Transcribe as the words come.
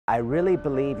I really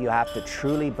believe you have to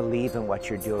truly believe in what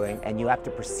you're doing, and you have to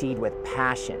proceed with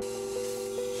passion.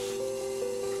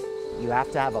 You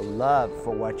have to have a love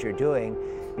for what you're doing,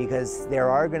 because there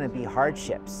are going to be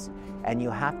hardships, and you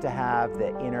have to have the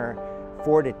inner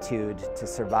fortitude to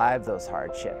survive those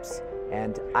hardships.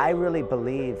 And I really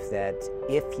believe that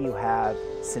if you have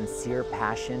sincere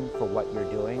passion for what you're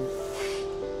doing,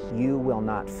 you will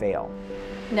not fail.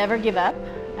 Never give up.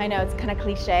 I know it's kind of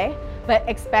cliche, but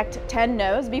expect 10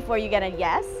 no's before you get a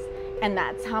yes. And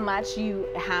that's how much you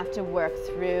have to work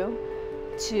through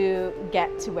to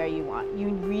get to where you want. You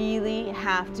really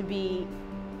have to be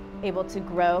able to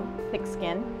grow thick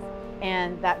skin,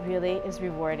 and that really is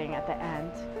rewarding at the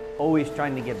end. Always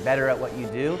trying to get better at what you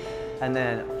do, and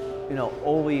then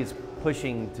always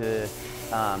pushing to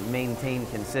maintain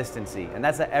consistency. And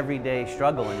that's an everyday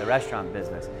struggle in the restaurant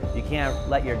business. You can't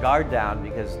let your guard down,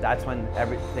 because that's when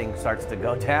everything starts to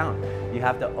go down. You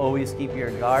have to always keep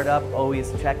your guard up,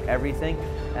 always check everything,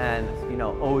 and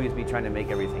always be trying to make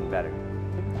everything better.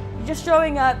 Just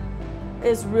showing up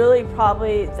is really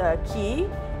probably the key,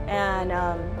 and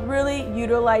really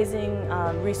utilizing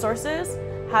resources,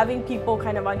 having people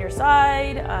kind of on your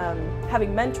side,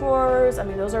 having mentors. I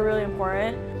mean, those are really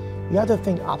important. You have to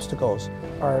think obstacles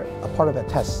are a part of a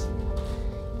test.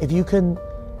 If you can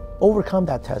overcome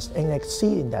that test and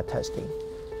exceed in that testing,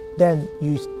 then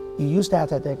you use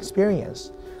that as an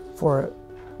experience for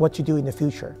what you do in the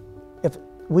future. If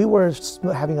we were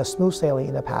having a smooth sailing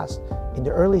in the past, in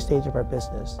the early stage of our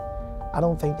business, I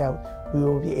don't think that we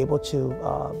will be able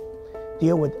to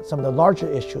deal with some of the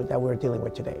larger issues that we're dealing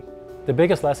with today. The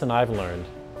biggest lesson I've learned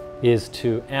is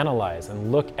to analyze and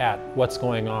look at what's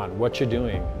going on, what you're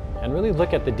doing, and really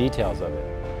look at the details of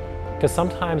it. Because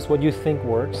sometimes what you think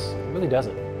works really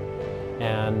doesn't.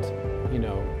 And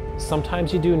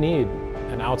sometimes you do need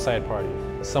an outside party,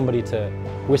 somebody to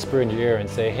whisper in your ear and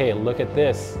say, hey, look at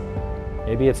this.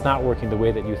 Maybe it's not working the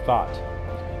way that you thought.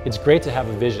 It's great to have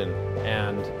a vision,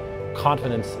 and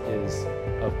confidence is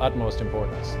of utmost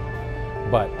importance.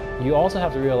 But you also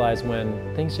have to realize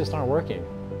when things just aren't working.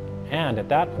 And at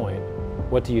that point,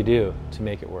 what do you do to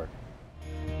make it work?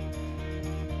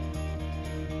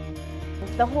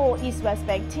 The whole East West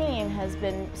Bank team has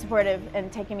been supportive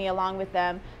and taking me along with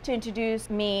them to introduce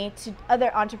me to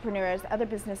other entrepreneurs, other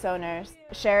business owners.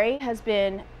 Sherry has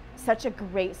been such a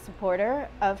great supporter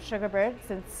of Sugarbird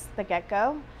since the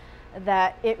get-go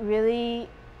that it really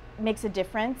makes a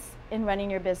difference in running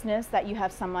your business, that you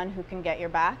have someone who can get your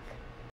back.